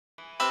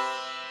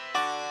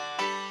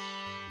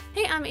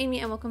Hey, I'm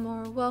Amy and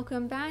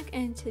welcome back,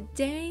 and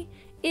today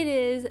it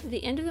is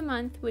the end of the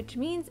month, which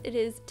means it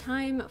is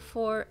time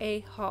for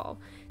a haul.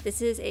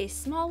 This is a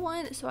small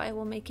one, so I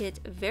will make it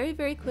very,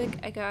 very quick.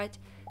 I got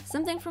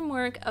something from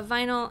work, a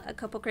vinyl, a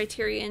couple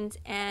Criterions,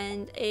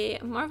 and a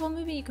Marvel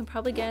movie. You can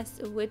probably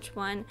guess which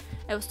one.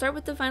 I will start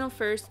with the vinyl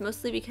first,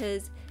 mostly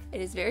because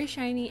it is very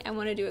shiny. I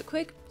want to do it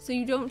quick so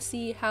you don't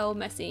see how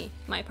messy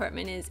my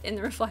apartment is in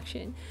the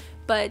reflection.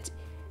 But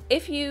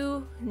if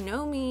you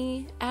know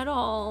me at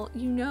all,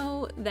 you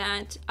know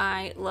that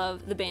I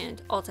love the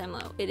band All Time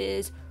Low. It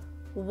is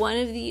one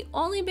of the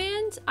only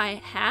bands I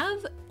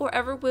have or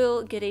ever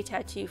will get a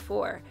tattoo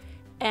for.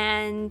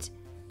 And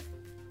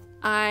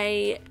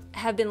I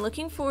have been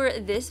looking for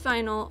this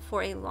vinyl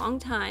for a long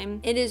time.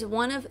 It is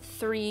one of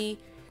three,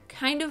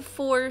 kind of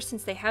four,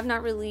 since they have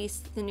not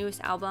released the newest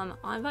album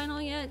on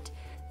vinyl yet,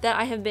 that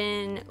I have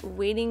been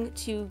waiting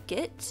to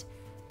get.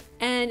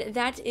 And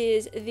that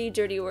is the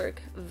Dirty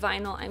Work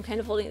vinyl. I'm kind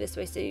of holding it this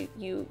way so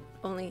you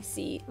only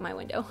see my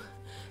window.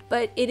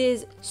 But it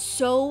is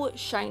so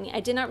shiny. I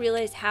did not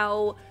realize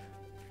how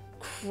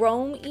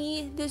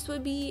chrome-y this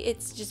would be.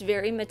 It's just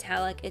very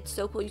metallic. It's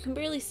so cool. You can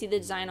barely see the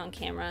design on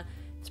camera.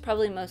 It's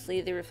probably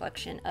mostly the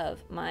reflection of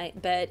my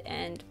bed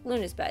and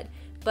Luna's bed.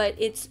 But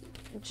it's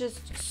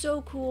just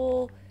so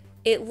cool.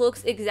 It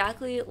looks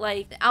exactly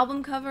like the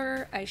album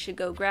cover. I should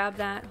go grab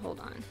that. Hold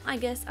on. I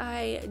guess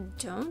I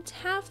don't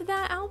have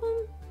that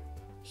album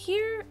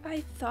here. I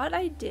thought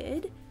I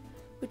did,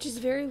 which is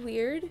very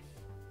weird.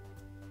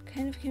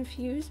 Kind of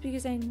confused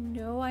because I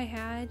know I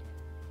had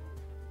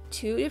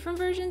two different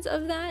versions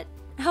of that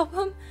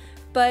album,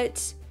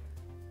 but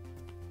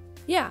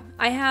yeah,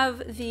 I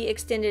have the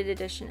extended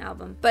edition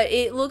album, but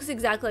it looks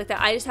exactly like that.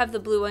 I just have the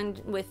blue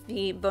one with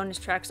the bonus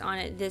tracks on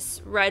it.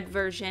 This red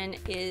version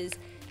is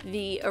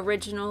the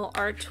original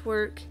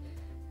artwork,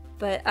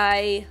 but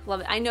I love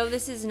it. I know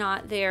this is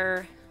not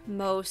their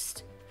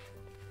most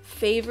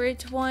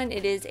favorite one.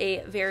 It is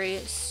a very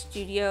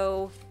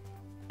studio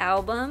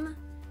album,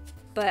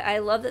 but I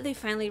love that they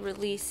finally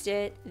released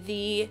it.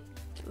 The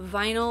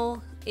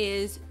vinyl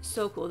is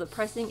so cool. The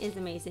pressing is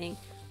amazing.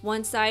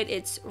 One side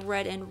it's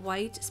red and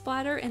white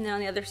splatter, and then on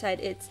the other side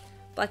it's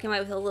black and white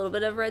with a little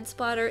bit of red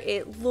splatter.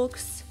 It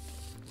looks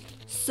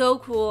so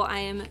cool. I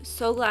am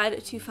so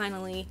glad to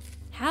finally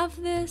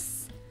have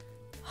this.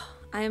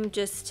 I am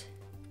just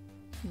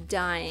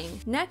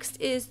dying.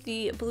 Next is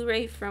the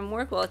Blu-ray from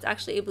work. Well, it's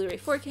actually a Blu-ray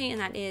 4K, and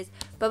that is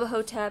Bubba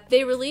Hotep.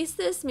 They released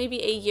this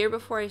maybe a year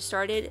before I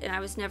started, and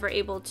I was never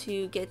able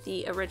to get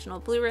the original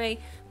Blu-ray,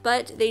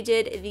 but they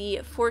did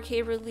the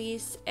 4K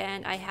release,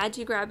 and I had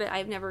to grab it.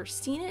 I've never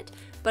seen it,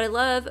 but I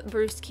love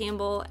Bruce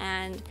Campbell,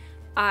 and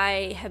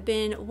I have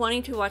been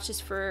wanting to watch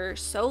this for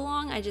so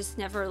long. I just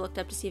never looked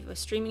up to see if it was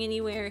streaming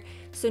anywhere.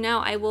 So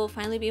now I will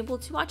finally be able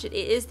to watch it.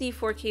 It is the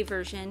 4K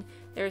version.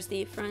 There's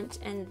the front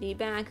and the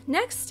back.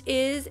 Next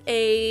is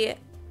a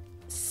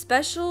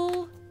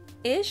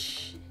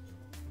special-ish,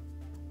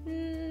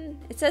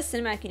 it says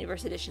Cinematic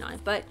Universe Edition on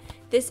it, but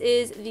this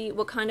is the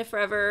Wakanda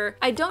Forever.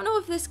 I don't know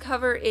if this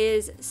cover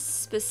is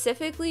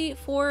specifically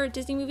for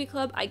Disney Movie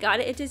Club. I got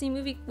it at Disney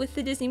Movie with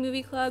the Disney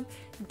Movie Club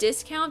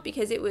discount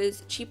because it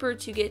was cheaper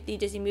to get the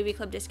Disney Movie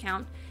Club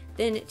discount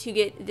than to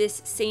get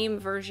this same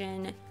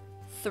version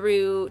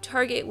through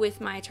Target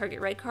with my Target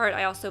Red card.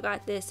 I also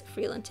got this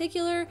free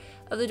lenticular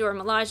of the Dora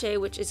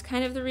Milaje, which is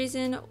kind of the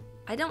reason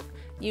I don't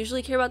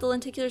usually care about the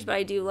lenticulars, but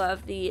I do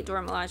love the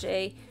Dora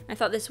Milaje. I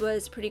thought this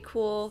was pretty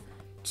cool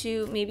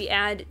to maybe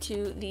add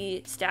to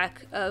the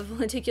stack of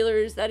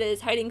lenticulars that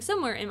is hiding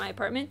somewhere in my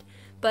apartment.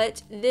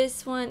 But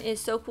this one is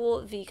so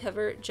cool. The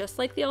cover, just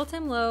like the All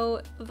Time Low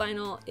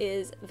vinyl,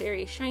 is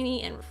very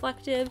shiny and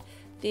reflective.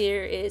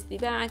 There is the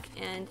back,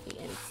 and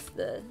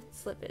the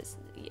slip is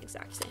the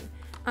exact same.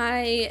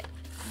 I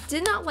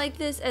did not like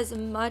this as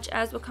much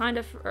as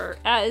Wakanda, or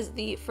as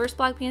the first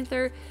Black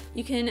Panther.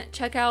 You can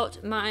check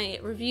out my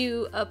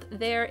review up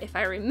there if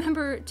I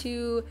remember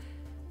to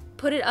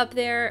put it up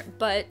there,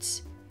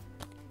 but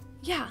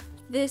yeah,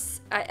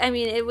 this, I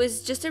mean, it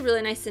was just a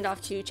really nice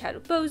send-off to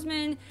Chadwick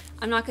Boseman.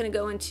 I'm not going to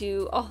go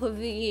into all of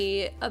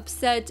the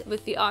upset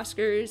with the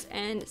Oscars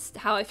and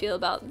how I feel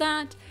about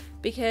that,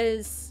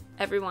 because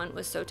everyone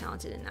was so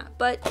talented in that.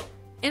 But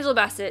Angela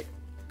Bassett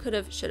could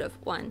have, should have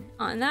won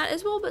on that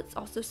as well, but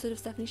also should have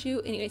Stephanie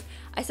Hsu. Anyways,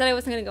 I said I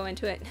wasn't going to go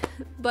into it,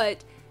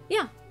 but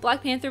yeah,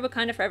 Black Panther,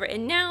 Wakanda Forever.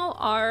 And now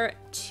our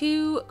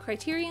two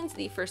Criterions.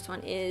 The first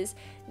one is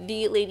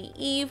the Lady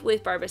Eve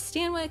with Barbara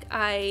Stanwyck.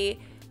 I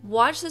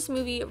watched this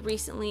movie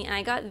recently, and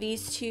I got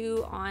these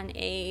two on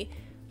a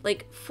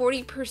like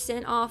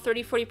 40% off,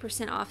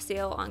 30-40% off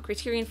sale on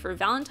Criterion for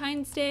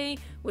Valentine's Day,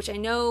 which I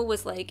know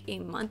was like a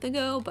month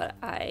ago, but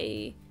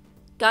I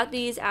got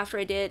these after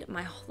I did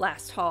my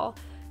last haul.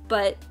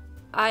 But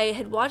I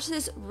had watched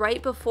this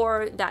right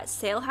before that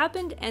sale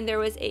happened, and there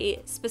was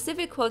a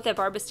specific quote that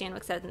Barbara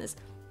Stanwyck said in this.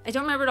 I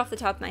don't remember it off the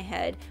top of my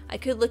head. I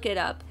could look it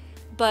up,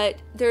 but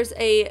there's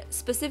a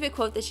specific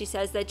quote that she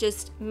says that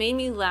just made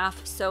me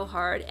laugh so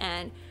hard,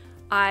 and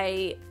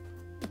I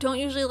don't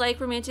usually like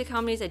romantic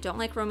comedies. I don't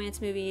like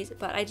romance movies,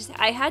 but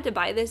I had to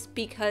buy this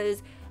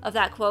because of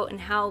that quote and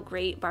how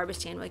great Barbara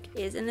Stanwyck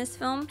is in this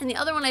film. And the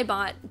other one I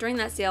bought during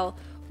that sale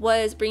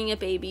was Bringing a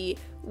Baby,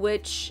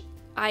 which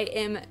I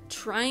am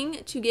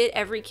trying to get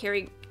every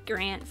Cary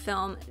Grant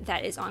film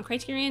that is on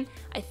Criterion.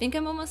 I think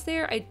I'm almost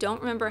there. I don't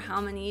remember how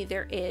many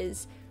there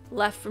is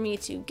left for me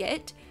to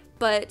get,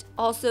 but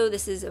also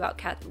this is about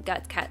can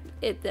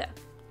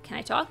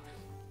I talk?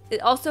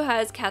 It also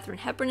has Katharine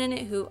Hepburn in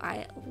it, who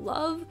I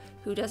love.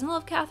 Who doesn't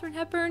love Katharine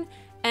Hepburn?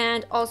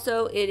 And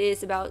also it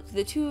is about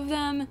the two of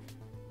them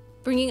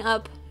bringing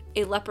up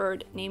a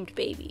leopard named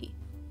Baby.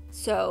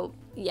 So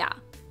yeah,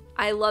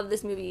 I love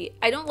this movie.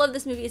 I don't love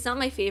this movie. It's not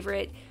my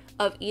favorite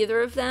of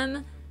either of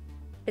them.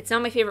 It's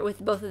not my favorite with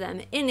both of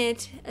them in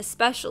it,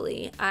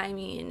 especially. I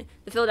mean,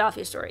 the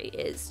Philadelphia Story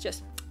is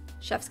just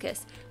chef's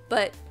kiss.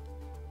 But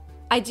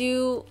I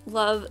do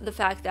love the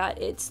fact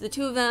that it's the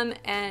two of them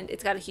and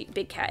it's got a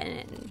big cat in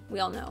it, and we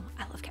all know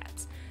I love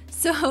cats.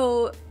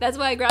 So that's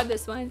why I grabbed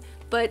this one.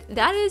 But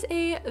that is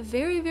a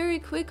very, very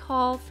quick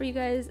haul for you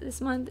guys this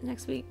month.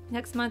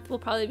 Next month will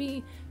probably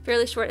be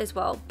fairly short as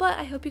well. But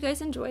I hope you guys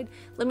enjoyed.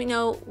 Let me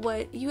know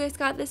what you guys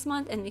got this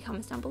month in the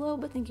comments down below.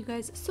 But thank you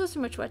guys so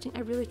much for watching. I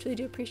really, truly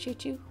do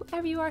appreciate you,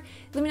 whoever you are.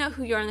 Let me know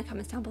who you are in the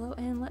comments down below.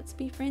 And let's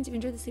be friends. If you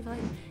enjoyed this, leave a like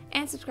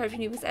and subscribe if you're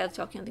new, because I love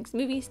talking on things,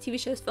 movies, TV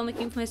shows,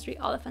 filmmaking, film history,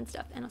 all that fun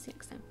stuff. And I'll see you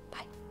next time.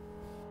 Bye.